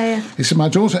before? Yes, yeah. He said, my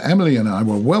daughter Emily and I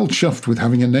were well chuffed with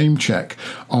having a name check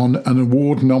on an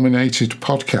award-nominated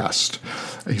podcast.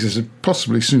 He says,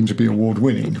 possibly soon to be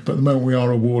award-winning, but at the moment we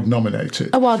are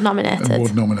award-nominated.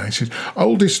 Award-nominated.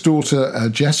 Oldest daughter,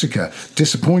 Jessica,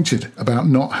 disappointed about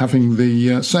not having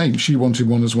the same. She wanted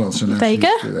one as well. So now there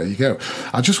you go.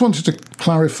 I just wanted to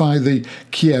clarify the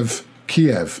Kiev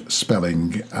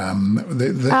spelling.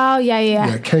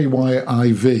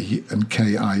 K-Y-I-V and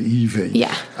K-I-E-V.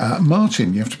 Yeah.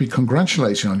 Martin, you have to be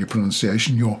congratulated on your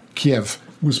pronunciation. Your Kiev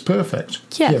was perfect.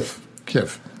 Kiev,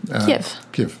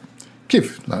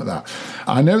 like that.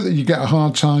 I know that you get a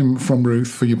hard time from Ruth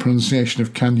for your pronunciation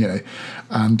of Kanye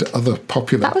and other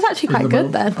popular... That was actually quite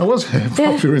good then. I was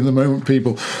popular in the moment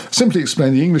people. Simply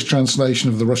explain, the English translation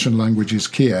of the Russian language is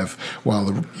Kiev, while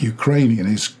the Ukrainian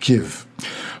is Kiev.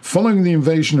 Following the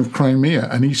invasion of Crimea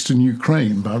and eastern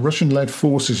Ukraine by Russian-led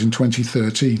forces in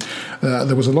 2013,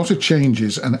 there was a lot of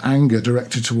changes and anger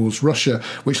directed towards Russia,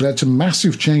 which led to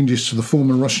massive changes to the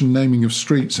former Russian naming of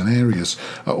streets and areas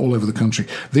all over the country.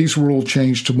 These were all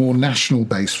changed to more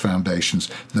national-based foundations,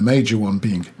 the major one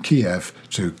being Kiev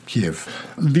to Kiev.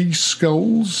 Lee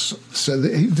Scholes, so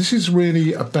this is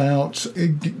really about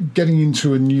getting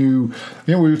into a new...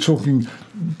 we were talking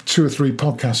 2 or 3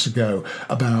 podcasts ago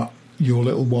about your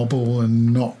little wobble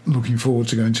and not looking forward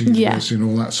to going to university and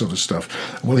all that sort of stuff.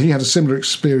 Well, he had a similar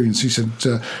experience. He said,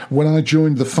 when I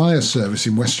joined the fire service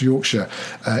in West Yorkshire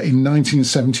in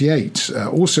 1978,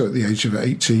 also at the age of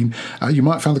 18, you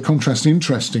might find the contrast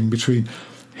interesting between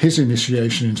his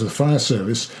initiation into the fire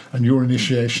service and your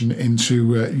initiation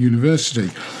into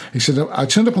university. He said, I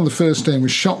turned up on the first day and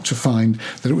was shocked to find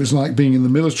that it was like being in the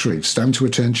military. Stand to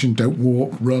attention, don't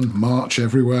walk, run, march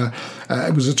everywhere.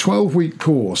 It was a 12-week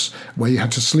course where you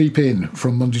had to sleep in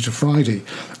from Monday to Friday.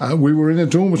 We were in a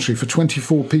dormitory for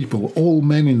 24 people, all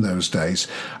men in those days.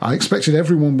 I expected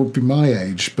everyone would be my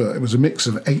age, but it was a mix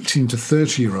of 18 to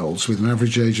 30-year-olds with an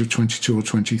average age of 22 or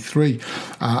 23.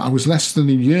 I was less than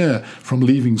a year from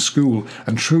leaving school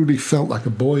and truly felt like a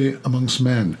boy amongst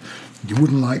men. You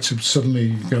wouldn't like to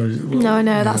suddenly go... No,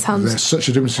 that sounds... There's such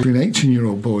a difference between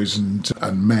 18-year-old boys and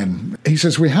men. He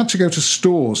says, we had to go to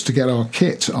stores to get our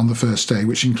kit on the first day,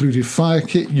 which included fire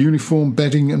kit, uniform,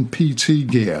 bedding and PT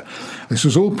gear. This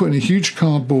was all put in a huge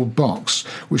cardboard box,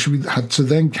 which we had to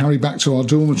then carry back to our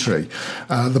dormitory.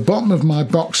 The bottom of my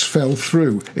box fell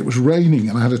through. It was raining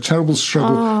and I had a terrible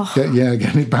struggle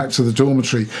getting it back to the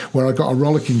dormitory, where I got a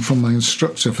rollicking from my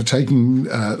instructor for taking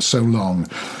so long.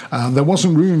 There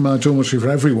wasn't room in my dormitory for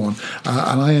everyone,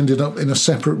 and I ended up in a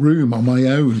separate room on my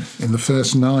own in the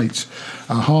first night,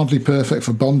 hardly perfect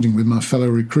for bonding with my fellow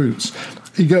recruits.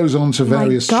 He goes on to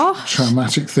various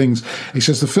traumatic things. He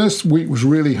says, the first week was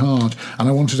really hard and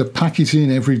I wanted to pack it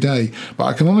in every day. But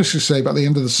I can honestly say by the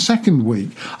end of the second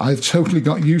week, I totally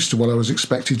got used to what I was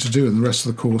expected to do and the rest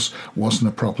of the course wasn't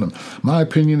a problem. My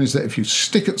opinion is that if you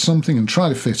stick at something and try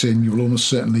to fit in, you will almost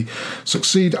certainly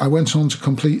succeed. I went on to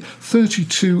complete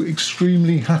 32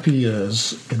 extremely happy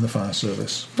years in the fire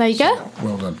service. There you go.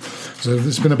 Well done. So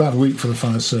it's been a bad week for the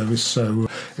fire service, so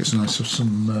it's nice to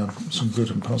have some good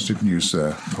and positive news there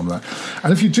from that.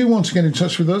 And if you do want to get in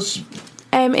touch with us,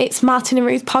 it's Martin and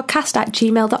Ruth podcast at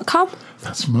gmail.com.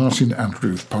 That's Martin and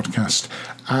Ruth podcast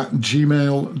at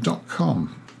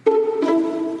gmail.com.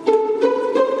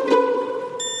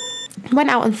 Went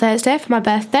out on Thursday for my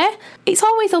birthday. It's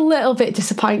always a little bit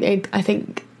disappointing, I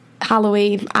think,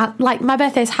 Halloween. Like, my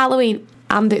birthday is Halloween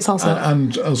and it's also...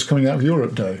 and us coming out of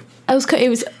Europe Day. It was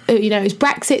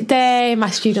Brexit Day.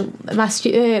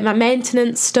 My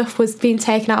maintenance stuff was being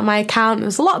taken out of my account. There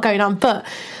was a lot going on, but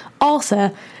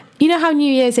also, you know how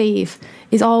New Year's Eve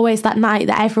is always that night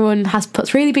that everyone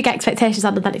puts really big expectations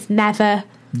on, and then it's never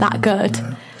that good.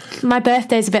 Yeah. My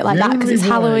birthday's a bit like that because it's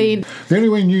Halloween. The only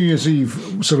way New Year's Eve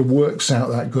sort of works out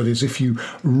that good is if you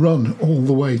run all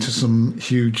the way to some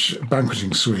huge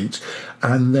banqueting suite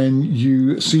and then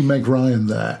you see Meg Ryan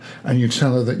there and you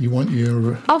tell her that you want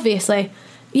your... Obviously.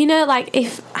 You know, like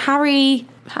if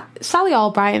Sally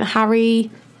Albright, Harry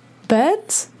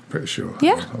Burns? Pretty sure.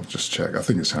 Yeah. I'll just check. I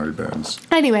think it's Harry Burns.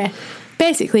 Anyway,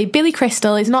 basically, Billy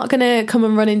Crystal is not going to come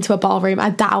and run into a ballroom, I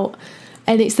doubt.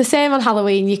 And it's the same on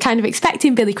Halloween. You're kind of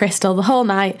expecting Billy Crystal the whole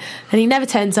night, and he never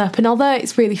turns up. And although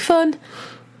it's really fun,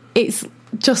 it's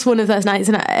just one of those nights.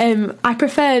 And I've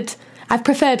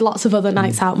preferred lots of other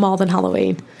nights out more than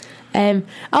Halloween.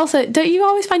 Also, don't you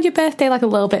always find your birthday like a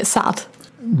little bit sad?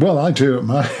 Well, I do at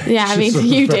my age. Yeah, I mean,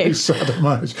 you do. Sad at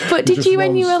my age. But did you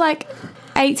when you were like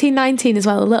 18, 19 as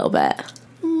well, a little bit?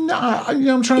 No,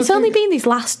 I'm trying. It's only been these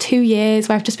last 2 years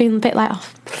where I've just been a bit like,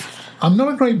 I'm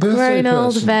not a great birthday person. Growing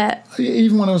old a bit.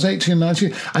 even when I was 18,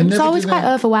 19. It's always quite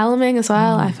overwhelming as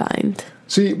well, I find.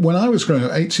 See, when I was growing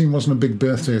up, 18 wasn't a big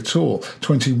birthday at all.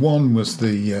 21 was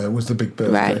the big birthday.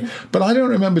 Right. But I don't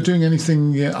remember doing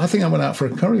anything. I think I went out for a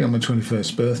curry on my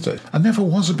 21st birthday. I never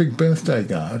was a big birthday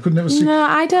guy. I could never see. No,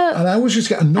 I don't. And I always just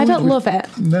get annoyed. I don't love it.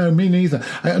 No, me neither.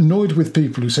 I get annoyed with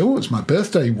people who say, "Oh, it's my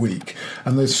birthday week,"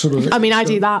 and they sort of. I mean, I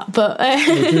do that, but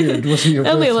Was it your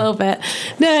only birthday? a little bit.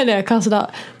 No, of course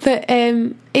not. But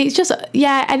it's just,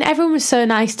 and everyone was so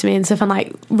nice to me and stuff, and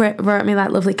like wrote me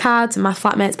like lovely cards, and my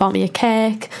flatmates bought me a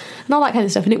cake and all that kind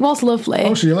of stuff, and it was lovely.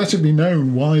 Oh, so you let it be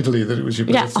known widely that it was your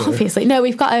birthday? Yeah, obviously. No,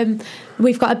 we've got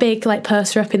a big like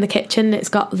poster up in the kitchen. It's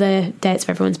got the dates of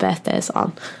everyone's birthdays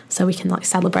on, so we can like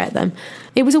celebrate them.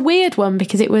 It was a weird one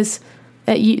because it was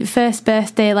first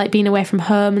birthday, like being away from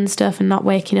home and stuff, and not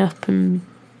waking up and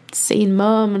seeing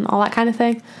mum and all that kind of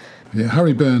thing. Yeah,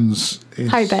 Harry Burns is...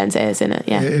 Harry Burns it is, isn't it?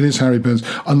 Yeah. It is Harry Burns.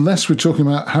 Unless we're talking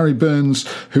about Harry Burns,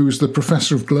 who's the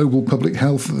Professor of Global Public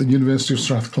Health at the University of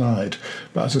Strathclyde.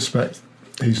 But I suspect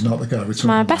he's not the guy we're talking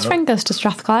about. My best friend goes to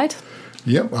Strathclyde.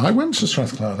 Yep, I went to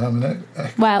Strathclyde. I'm an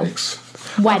ex. Went.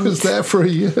 I was there for a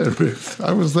year, Ruth.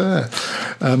 I was there.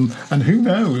 And who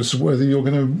knows whether you're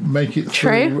going to make it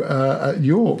through at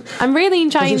York. I'm really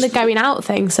enjoying the going out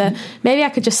thing, so maybe I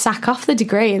could just sack off the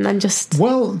degree and then just...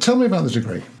 Well, tell me about the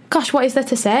degree. Gosh, what is there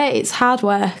to say? It's hard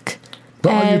work.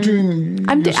 But are you doing...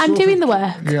 I'm doing the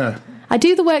work. Yeah. I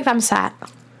do the work that I'm set,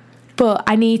 but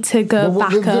I need to go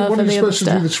back over the other stuff. What are you supposed to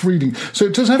do this reading? So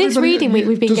does everybody... This reading week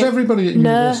we've been... Does everybody at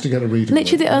university get a reading week?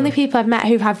 Literally the only people I've met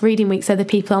who have reading weeks are the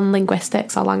people on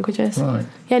linguistics or languages. Right.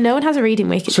 Yeah, no one has a reading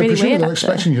week. It's so really weird, they're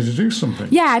actually. expecting you to do something.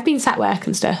 Yeah, I've been set work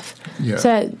and stuff. Yeah.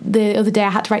 So the other day I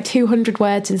had to write 200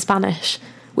 words in Spanish,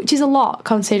 which is a lot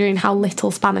considering how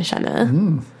little Spanish I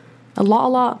know. A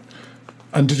lot.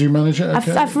 And did you manage it?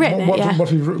 Okay? I've written it, yeah.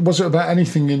 Was it about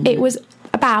anything in... It was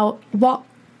about what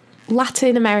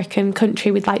Latin American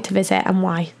country we'd like to visit and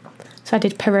why. So I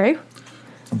did Peru.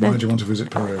 Why do you want to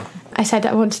visit Peru? I said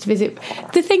I wanted to visit...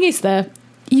 The thing is, though,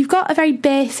 you've got a very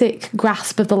basic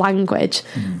grasp of the language.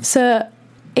 So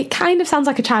it kind of sounds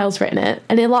like a child's written it.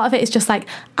 And a lot of it is just like,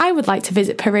 I would like to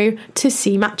visit Peru to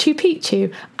see Machu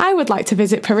Picchu. I would like to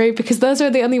visit Peru because those are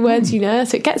the only words you know.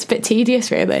 So it gets a bit tedious,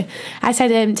 really. I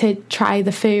said to try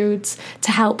the foods,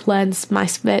 to help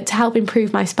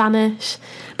improve my Spanish.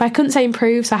 But I couldn't say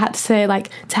improve, so I had to say, like,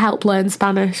 to help learn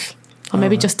Spanish. Or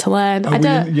maybe just to learn.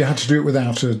 You had to do it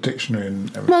without a dictionary and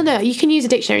everything? Well, no, you can use a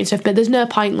dictionary and stuff, but there's no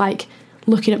point, like,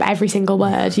 looking up every single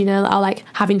word, you know, or, like,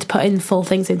 having to put in full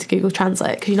things into Google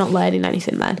Translate, because you're not learning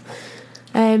anything then.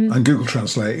 And Google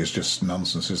Translate is just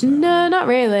nonsense, isn't it? No, not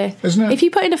really. Isn't it? If you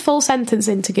put in a full sentence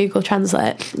into Google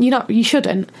Translate, you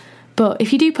shouldn't. But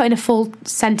if you do put in a full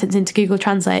sentence into Google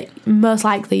Translate, most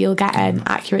likely you'll get an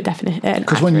accurate definition.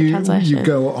 Because when you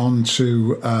go on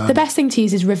to... the best thing to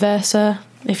use is Reverso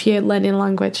if you're learning a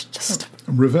language. Just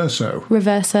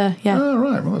Reverso, yeah. Oh,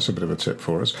 right. Well, that's a bit of a tip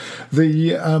for us.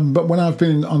 But when I've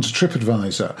been onto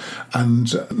TripAdvisor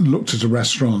and looked at a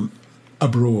restaurant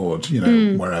abroad, you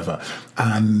know, wherever,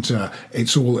 and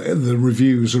it's all, the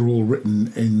reviews are all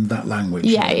written in that language,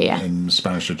 in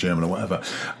Spanish or German or whatever,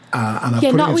 and I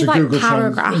put not it into with, Google like,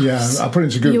 paragraphs. I put it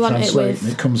into Google Translate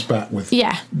and it comes back with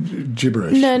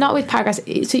gibberish. No, not with paragraphs.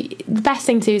 So the best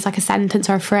thing to do is like a sentence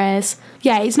or a phrase.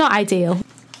 Yeah, it's not ideal.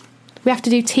 We have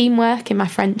to do teamwork in my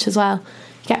French as well.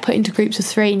 You get put into groups of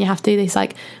 3 and you have to do this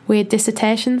like weird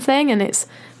dissertation thing, and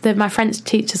my French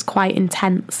teacher's quite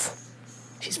intense.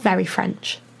 She's very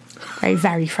French. Very,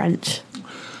 very French.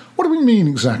 What do we mean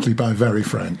exactly by very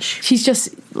French? She's just,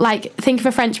 like, think of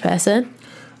a French person.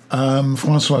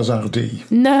 Françoise Hardy.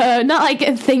 No, not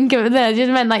like think of it.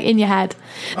 Just meant like in your head.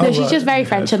 No, she's just very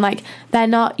French, and like they're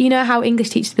not, you know how English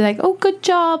teachers be like, oh, good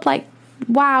job, like,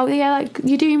 wow, yeah, like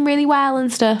you're doing really well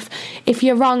and stuff. If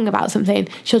you're wrong about something,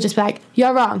 she'll just be like,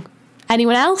 you're wrong.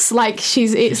 Anyone else? Like,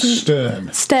 it's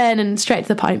stern and straight to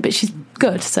the point, but she's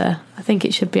good, so I think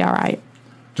it should be all right.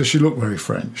 Does she look very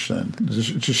French then? Does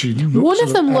she look one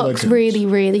of them elegant? looks really,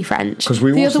 really French.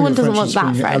 The other one doesn't look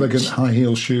that French. Elegant high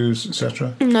heel shoes,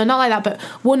 etc. No, not like that. But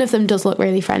one of them does look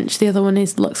really French. The other one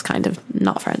looks kind of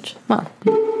not French. Well,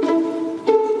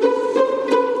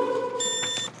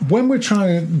 when we're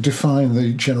trying to define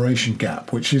the generation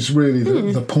gap, which is really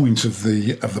the point of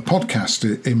the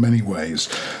podcast in many ways,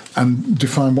 and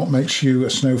define what makes you a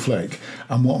snowflake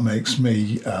and what makes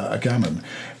me a gammon,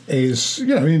 is, you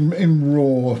know, in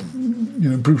raw, you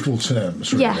know, brutal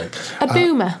terms, really. Yeah, a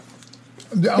boomer.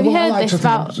 Have you heard this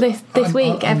about this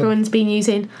week? Everyone's been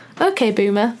using "okay,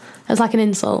 boomer" as like an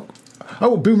insult.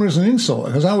 Oh, boomer is an insult,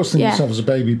 because I was thinking myself as a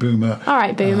baby boomer. All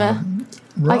right, boomer.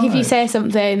 Right. Like if you say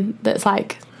something that's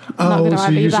like not going to so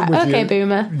argue use it that. with Okay, your-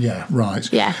 boomer. Yeah,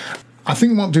 right. Yeah. I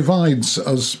think what divides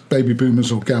us baby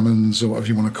boomers or gammons or whatever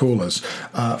you want to call us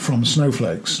from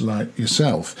snowflakes like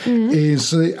yourself is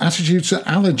the attitude to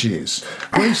allergies.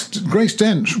 Grace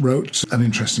Dent wrote an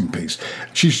interesting piece.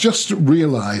 She's just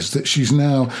realised that she's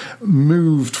now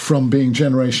moved from being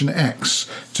Generation X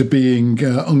to being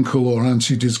uncle or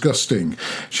auntie disgusting.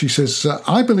 She says,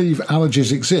 I believe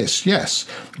allergies exist, yes,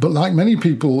 but like many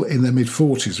people in their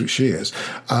mid-40s, which she is,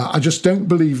 I just don't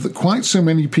believe that quite so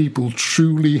many people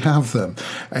truly have them.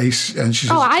 And she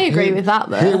says, I agree with that,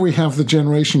 though. Here we have the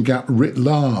generation gap writ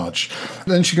large.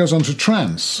 Then she goes on to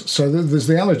trans. So there's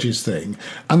the allergies thing.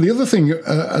 And the other thing,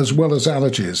 as well as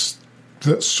allergies,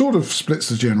 that sort of splits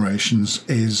the generations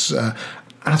is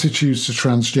attitudes to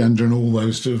transgender and all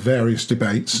those various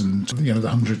debates and, the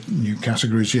 100 new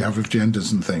categories you have of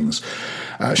genders and things.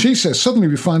 She says, suddenly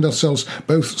we find ourselves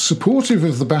both supportive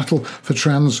of the battle for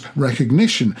trans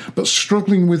recognition, but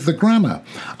struggling with the grammar.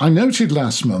 I noted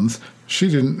last month, she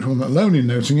didn't, I'm not alone in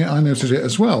noting it, I noted it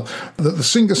as well, that the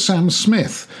singer Sam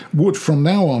Smith would from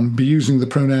now on be using the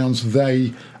pronouns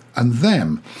they and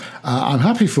them. I'm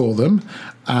happy for them,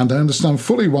 and I understand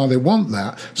fully why they want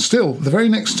that. Still, the very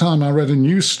next time I read a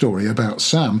news story about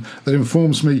Sam that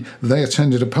informs me they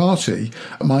attended a party,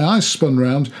 my eyes spun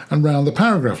round and round the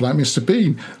paragraph, like Mr.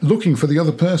 Bean, looking for the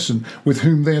other person with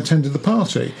whom they attended the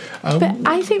party. But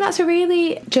I think that's a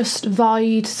really just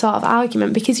void sort of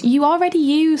argument, because you already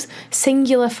use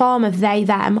singular form of they,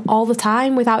 them all the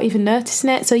time without even noticing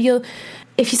it. So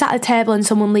if you sat at a table and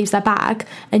someone leaves their bag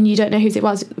and you don't know whose it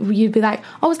was, you'd be like,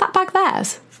 oh, is that bag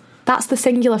theirs? That's the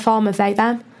singular form of they,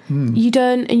 them. You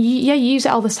don't, and you use it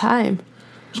all the time.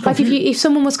 Like if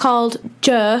someone was called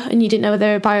Joe and you didn't know whether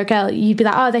they were a boy or a girl, you'd be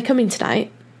like, oh, they're coming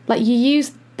tonight. Like you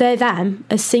use they, them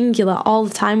as singular all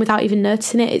the time without even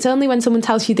noticing it. It's only when someone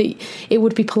tells you that it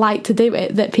would be polite to do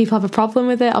it that people have a problem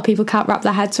with it, or people can't wrap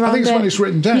their heads around it. I think it's when it's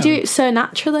written down. You do it so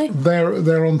naturally.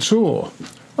 They're on tour.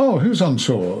 Oh, who's on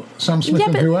tour? Sam Smith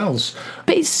and who else?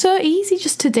 But it's so easy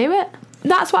just to do it.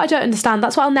 That's what I don't understand.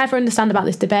 That's what I'll never understand about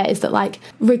this debate, is that, like,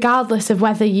 regardless of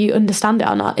whether you understand it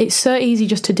or not, it's so easy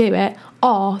just to do it,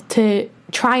 or to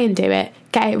try and do it,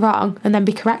 get it wrong, and then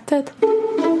be corrected.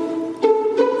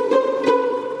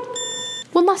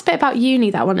 One last bit about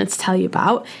uni that I wanted to tell you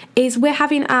about is we're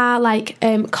having our,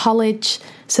 college...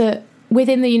 So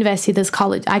within the university, there's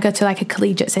college. I go to, a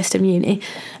collegiate system uni,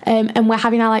 and we're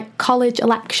having our, college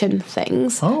election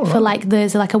things. Oh, right. For,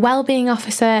 there's, a wellbeing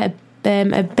officer,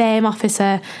 a BAME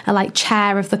officer, a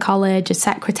chair of the college, a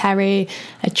secretary,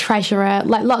 a treasurer,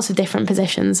 lots of different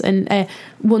positions, and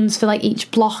ones for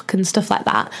each block and stuff like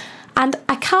that. And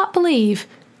I can't believe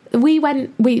we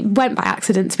went by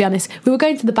accident, to be honest. We were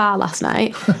going to the bar last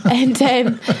night,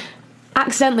 and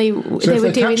accidentally so they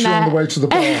were doing on the way to the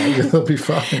bar, they'll be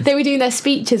fine. They were doing their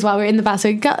speeches while we were in the bar, so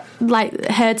we got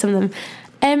heard some of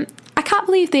them. I can't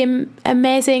believe the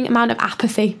amazing amount of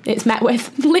apathy it's met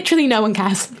with. Literally no one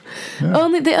cares. Yeah.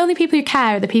 The only people who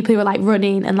care are the people who are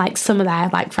running and some of their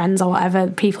friends or whatever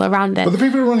people around it. But the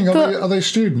people who are running, are they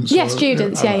students? Yeah,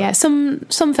 students. Yeah. Some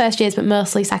first years, but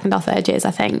mostly second or third years,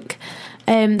 I think.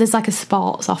 There's a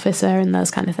sports officer and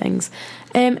those kind of things.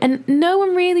 And no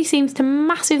one really seems to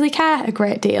massively care a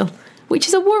great deal, which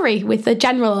is a worry with the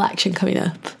general election coming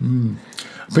up. Mm.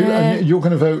 But you're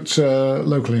going to vote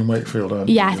locally in Wakefield, aren't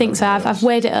you? Yeah, I think so. I've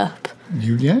weighed it up.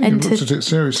 You looked at it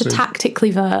seriously. To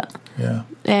tactically vote. Yeah.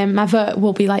 My vote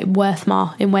will be worth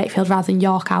more in Wakefield rather than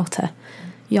York Outer.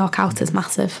 York Outer's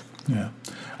massive. Yeah.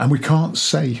 And we can't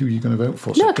say who you're going to vote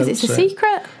for. So no, because it's a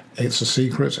secret. It's a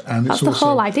secret, and that's it's also the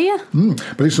whole idea.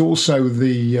 But it's also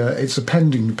it's a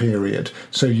pending period,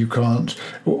 so you can't.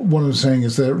 What I'm saying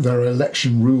is there are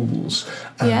election rules,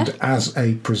 and as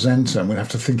a presenter, I'm going to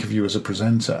have to think of you as a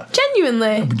presenter.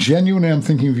 Genuinely, I'm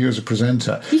thinking of you as a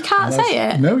presenter. You can't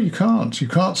say it. No, you can't. You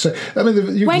can't say. I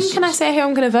mean, when can I say who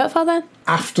I'm going to vote for then?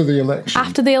 After the election.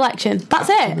 After the election. That's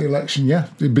it. After the election, yeah,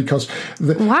 because.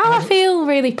 I feel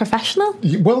really professional.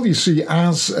 Well, you see,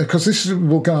 because this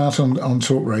will go out on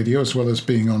Talk Radio as well as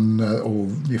being on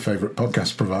all your favourite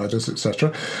podcast providers,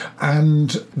 etc.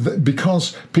 And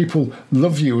because people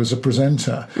love you as a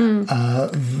presenter,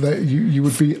 you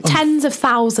would be tens of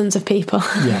thousands of people.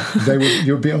 Yeah,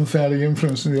 you would be unfairly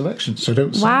influenced in the election. So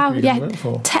don't say who you're going to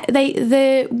vote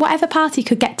for. Whatever party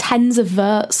could get tens of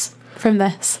votes from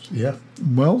this. Yeah.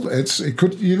 Well, it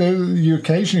could, you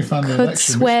occasionally find an election.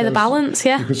 Could sway the balance,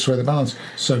 yeah. You could sway the balance.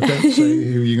 So don't say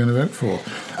who you're going to vote for.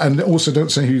 And also don't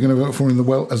say who you're going to vote for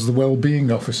as the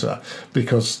well-being officer,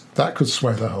 because that could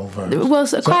sway the whole vote. Well,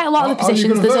 so quite a lot of the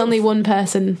positions, there's only one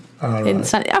person right. in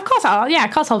Senate. Of course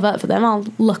I'll vote for them. I'll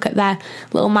look at their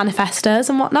little manifestos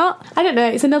and whatnot. I don't know,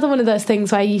 it's another one of those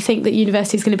things where you think that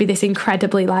university is going to be this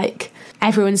incredibly,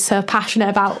 everyone's so passionate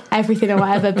about everything or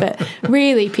whatever, but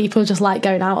really people just like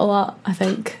going out a lot, I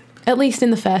think. At least in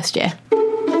the first year.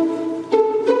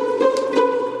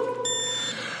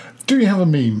 Do you have a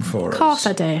meme for us? Of course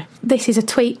I do. This is a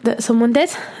tweet that someone did,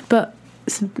 but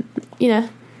it's,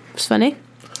 it's funny.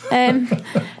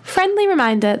 Friendly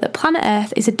reminder that planet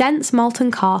Earth is a dense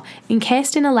molten core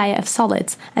encased in a layer of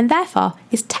solids, and therefore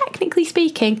is technically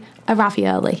speaking a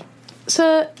ravioli.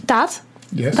 So, Dad,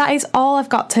 yes? That is all I've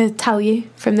got to tell you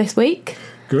from this week.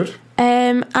 Good.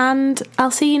 And I'll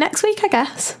see you next week, I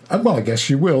guess. Well, I guess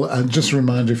you will. And just a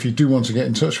reminder, if you do want to get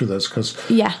in touch with us, because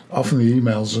often the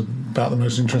emails are about the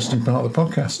most interesting part of the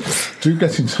podcast, do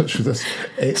get in touch with us.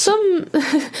 Some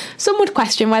would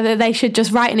question whether they should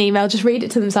just write an email, just read it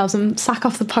to themselves and sack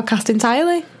off the podcast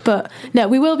entirely. But no,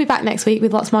 we will be back next week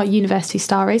with lots more university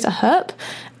stories, I hope.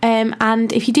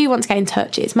 And if you do want to get in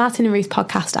touch, it's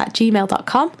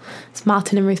martinandruthpodcast@gmail.com. It's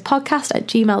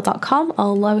martinandruthpodcast@gmail.com,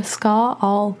 all lowercase,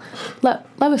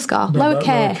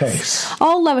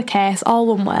 all lowercase, all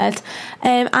one word.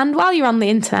 And while you're on the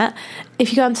internet,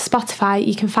 if you go onto Spotify,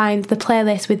 you can find the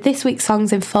playlist with this week's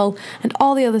songs in full and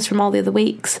all the others from all the other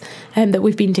weeks that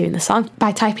we've been doing the song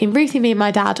by typing Ruthie, Me and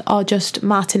My Dad or just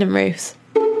Martin and Ruth.